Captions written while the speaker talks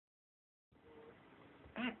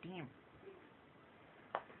damn.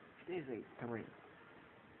 It is 8-3.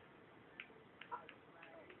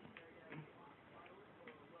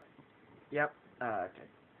 Yep. Okay.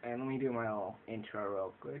 And let me do my little intro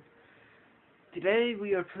real quick. Today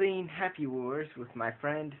we are playing Happy Wars with my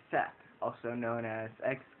friend Seth, also known as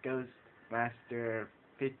X Ghostmaster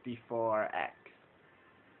 54X.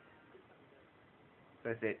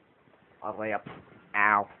 That's it. All the way up.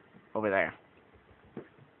 Ow. Over there.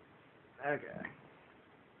 Okay.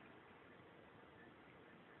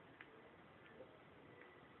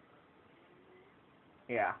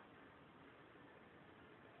 Yeah.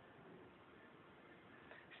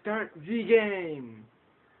 Start the game!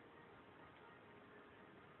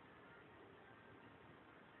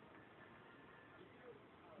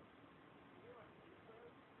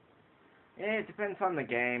 It depends on the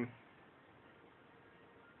game.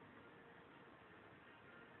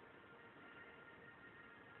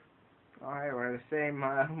 Alright, we're the same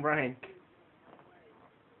rank.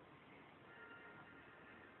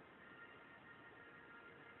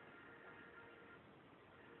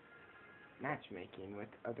 Matchmaking with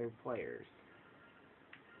other players.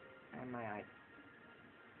 And my eye.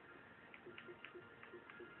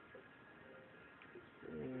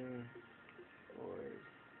 Boys.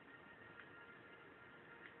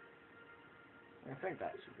 I think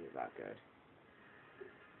that should be about good.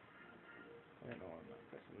 I don't know why I'm not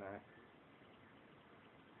pressing that.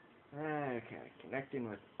 Okay, connecting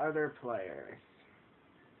with other players.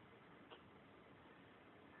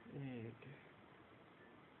 Egg.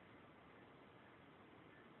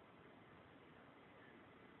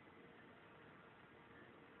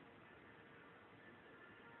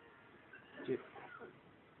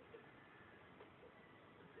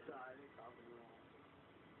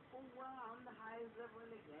 Oh wow, I'm the highest level in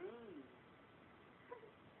the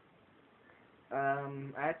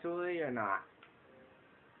game. Actually, you're not.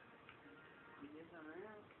 Yes, I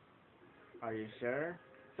am. Are you sure?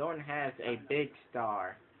 Someone has a big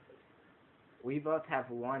star. We both have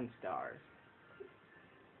 1 star.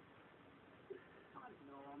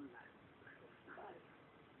 No, I'm not.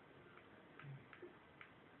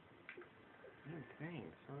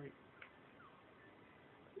 Thanks. Sorry.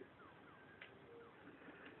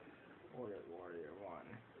 Warrior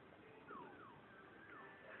 1.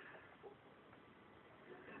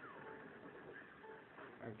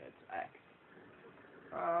 Okay, it's X.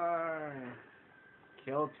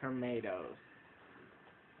 Kill tomatoes.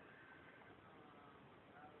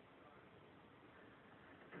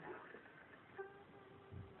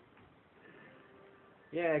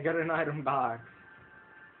 Yeah, I got an item box.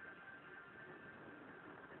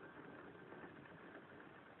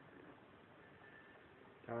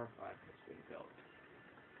 Tower 5 has been built.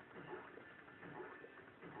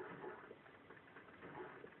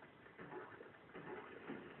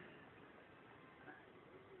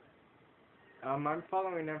 I'm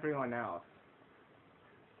following everyone else.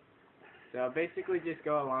 So basically just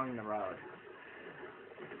go along the road.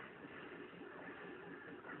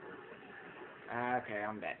 Okay,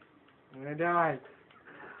 I'm dead. I'm gonna die.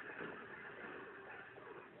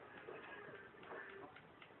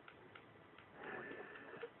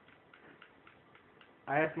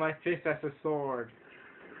 I have my fist as a sword.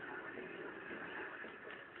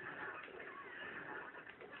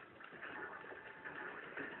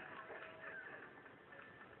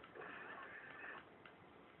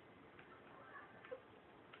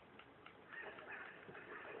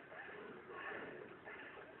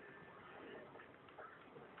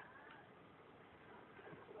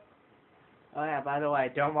 Oh yeah, by the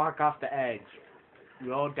way, don't walk off the edge.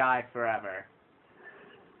 You'll die forever.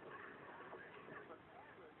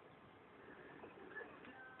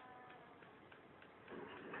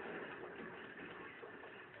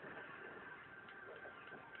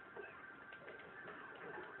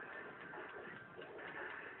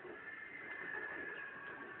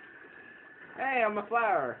 Hey, I'm a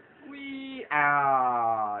flower. Whee!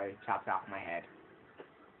 Ow! It chopped off my head.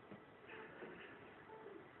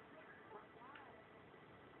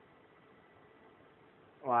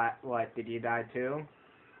 What? Did you die too?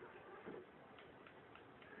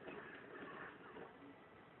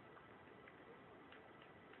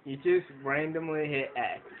 You just randomly hit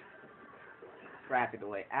X.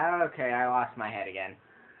 Rapidly. Okay, I lost my head again.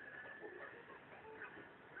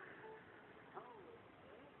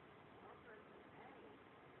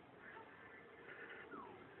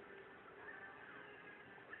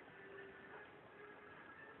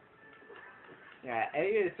 Yeah, A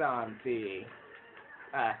is on the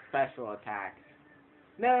special attacks.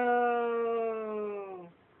 No!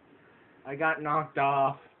 I got knocked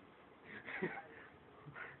off.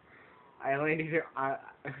 I landed it.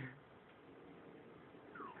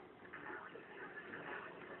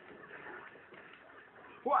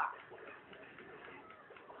 Wah!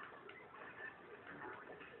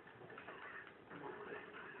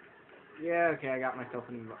 Yeah, okay, I got myself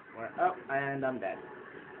in. Oh, and I'm dead.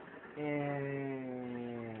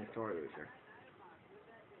 And story loser.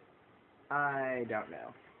 I don't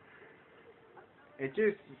know. It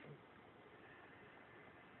just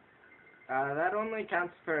that only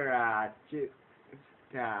counts for just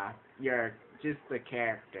your just the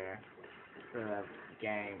character for the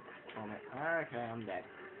game. Okay, I'm dead.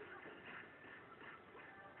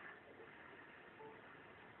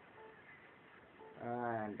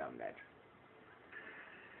 And I'm dead.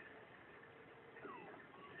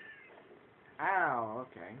 Ow,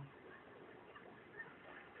 okay.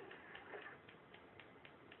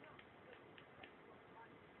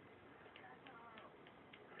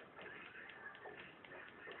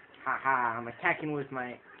 Haha, I'm attacking with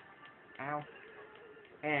my ow.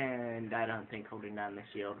 And I don't think holding down the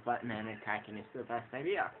shield button and attacking is the best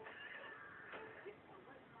idea.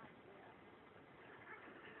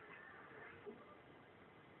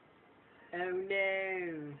 Oh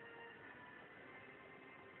no.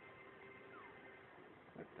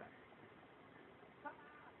 What the?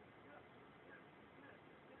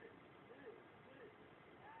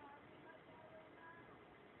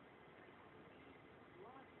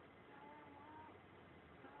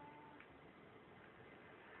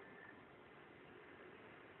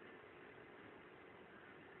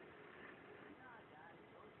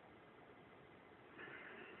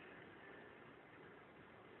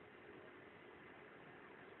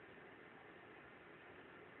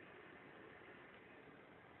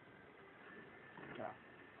 Oh,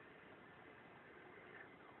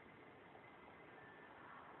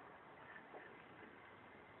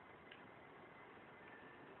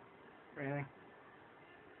 really?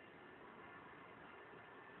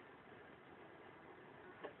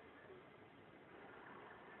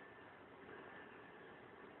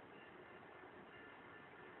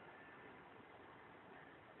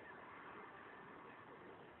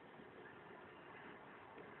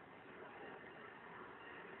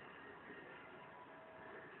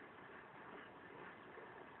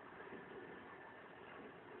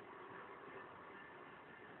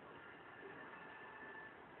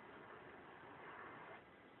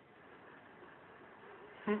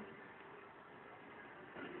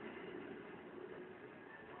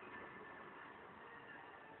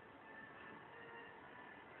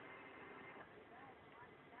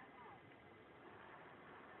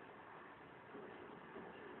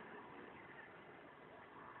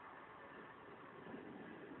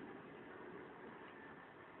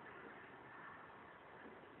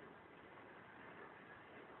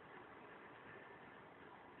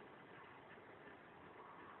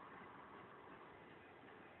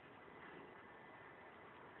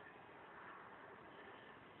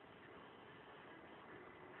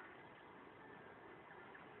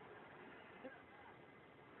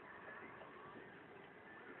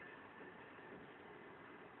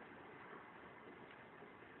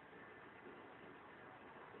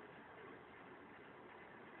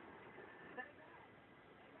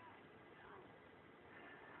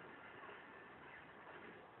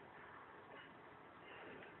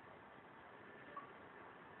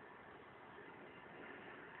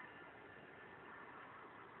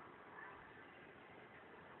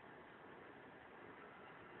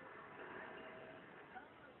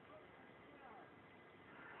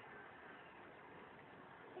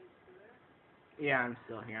 Yeah, I'm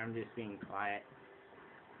still here. I'm just being quiet.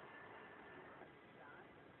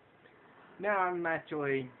 No, I'm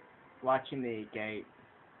actually watching the gate.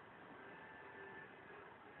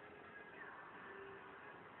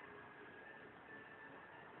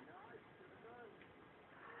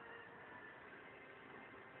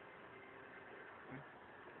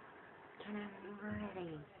 Come on, ready.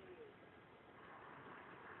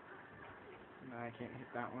 No, I can't hit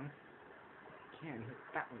that one. Can't hit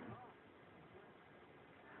that one.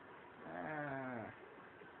 Ah.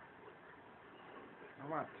 I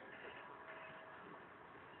want